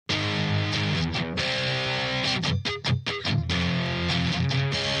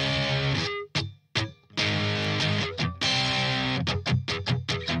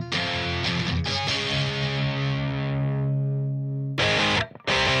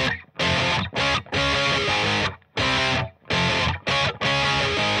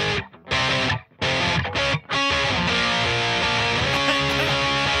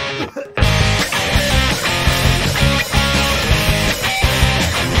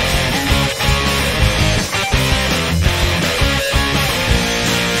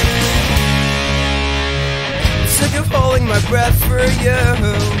breath for you,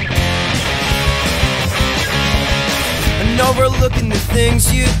 and overlooking the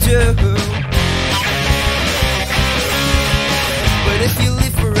things you do. But if you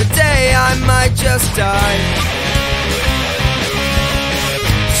leave for a day, I might just die.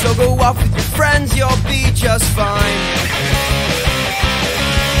 So go off with your friends, you'll be just fine.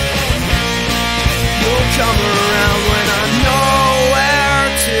 You'll come around when I'm nowhere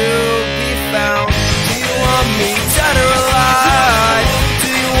to be found. Do you want me dead or alive? Do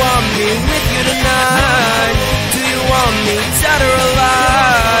you want me with you tonight? Do you want me dead or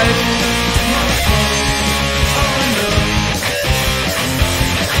alive?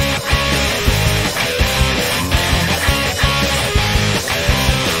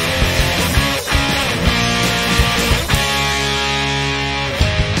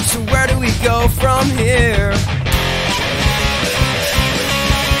 So where do we go from here?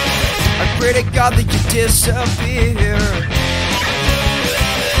 I pray to God that you disappear,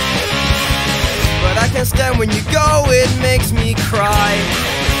 but I can't stand when you go, it makes me cry.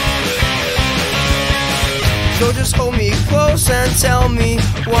 So just hold me close and tell me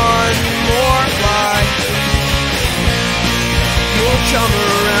one more lie. You'll come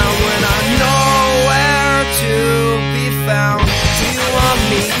around when I'm nowhere to be found. Do you want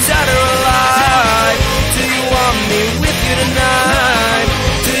me dead or alive? Do you want me with you tonight?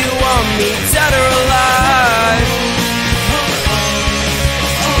 Do you want me dead or alive?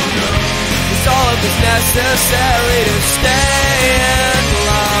 Is all of this necessary to stay in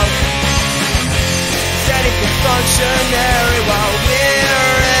love? Is anything functionary while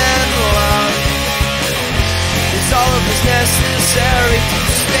we're in love? Is all of this necessary to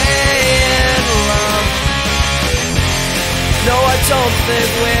stay in love? No, I don't think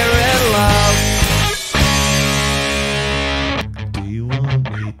we're in love. Do you want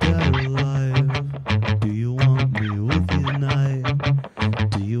me dead or alive? Do you want me with you tonight?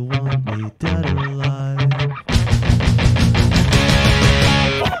 Do you want me dead or alive?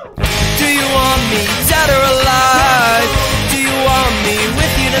 Do you want me dead or alive? Do you want me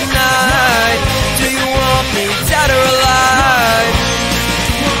with you tonight? Do you want me dead or alive?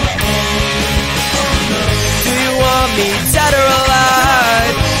 Do you want me dead or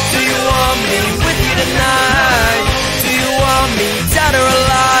alive? Do you want me with you tonight? Do you want me dead or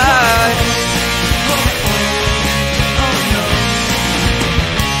alive?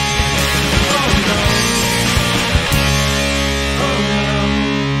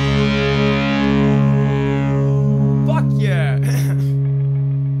 Fuck yeah!